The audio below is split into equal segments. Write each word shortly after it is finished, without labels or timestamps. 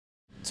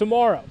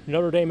Tomorrow,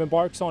 Notre Dame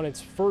embarks on its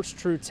first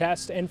true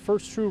test and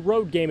first true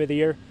road game of the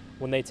year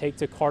when they take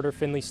to Carter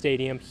Finley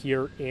Stadium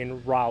here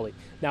in Raleigh.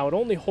 Now, it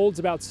only holds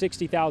about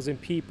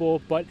 60,000 people,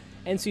 but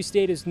NC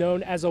State is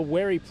known as a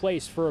wary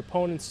place for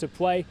opponents to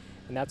play,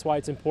 and that's why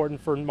it's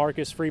important for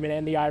Marcus Freeman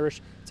and the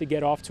Irish to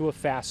get off to a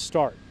fast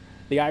start.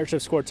 The Irish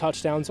have scored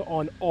touchdowns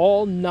on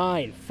all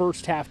 9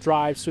 first-half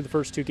drives through the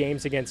first 2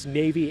 games against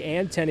Navy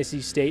and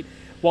Tennessee State,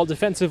 while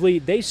defensively,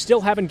 they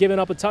still haven't given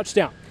up a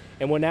touchdown.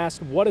 And when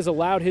asked what has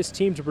allowed his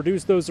team to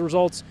produce those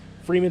results,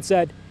 Freeman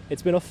said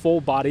it's been a full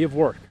body of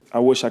work. I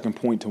wish I can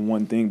point to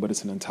one thing, but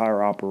it's an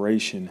entire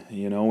operation,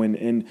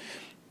 and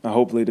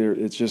hopefully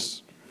it's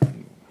just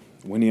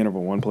win the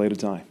interval one play at a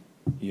time,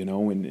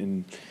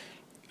 and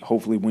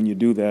hopefully when you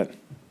do that,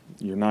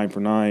 you're 9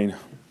 for 9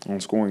 on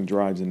scoring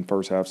drives in the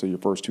first half of your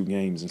first 2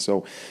 games. And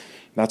so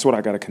that's what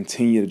I got to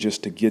continue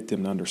to get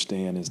them to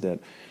understand, is that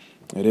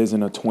it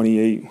isn't a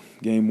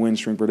 28-game win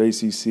streak for the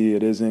ACC.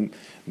 It isn't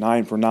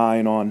 9 for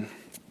 9 on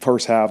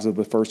first halves of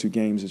the first 2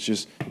 games. It's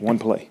just one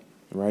play,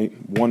 right?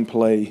 One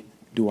play.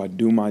 Do I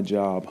do my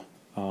job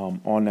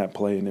on that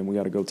play? And then we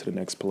got to go to the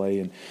next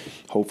play. And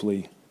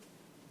hopefully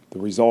the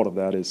result of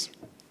that is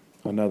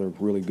another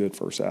really good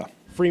first half.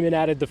 Freeman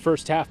added the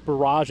first half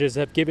barrages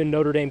have given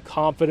Notre Dame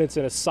confidence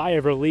and a sigh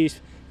of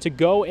relief to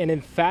go and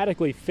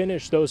emphatically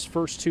finish those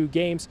first 2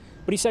 games.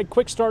 But he said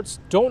quick starts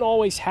don't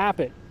always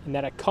happen, and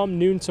that at come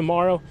noon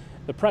tomorrow,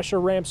 the pressure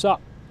ramps up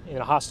in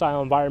a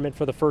hostile environment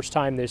for the first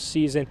time this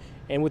season,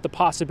 and with the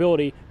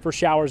possibility for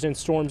showers and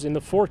storms in the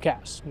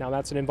forecast. Now,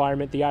 that's an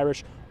environment the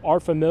Irish are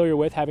familiar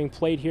with, having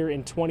played here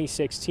in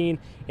 2016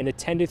 in a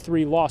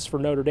 10-3 loss for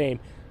Notre Dame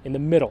in the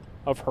middle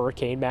of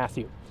Hurricane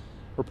Matthew.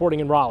 Reporting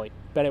in Raleigh,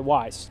 Bennett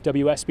Wise,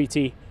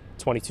 WSBT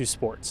 22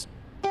 Sports.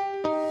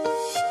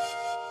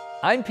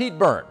 I'm Pete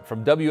Byrne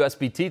from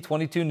WSBT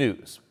 22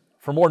 News.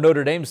 For more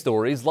Notre Dame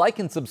stories, like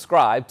and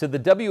subscribe to the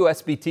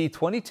WSBT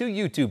 22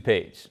 YouTube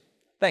page.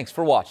 Thanks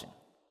for watching.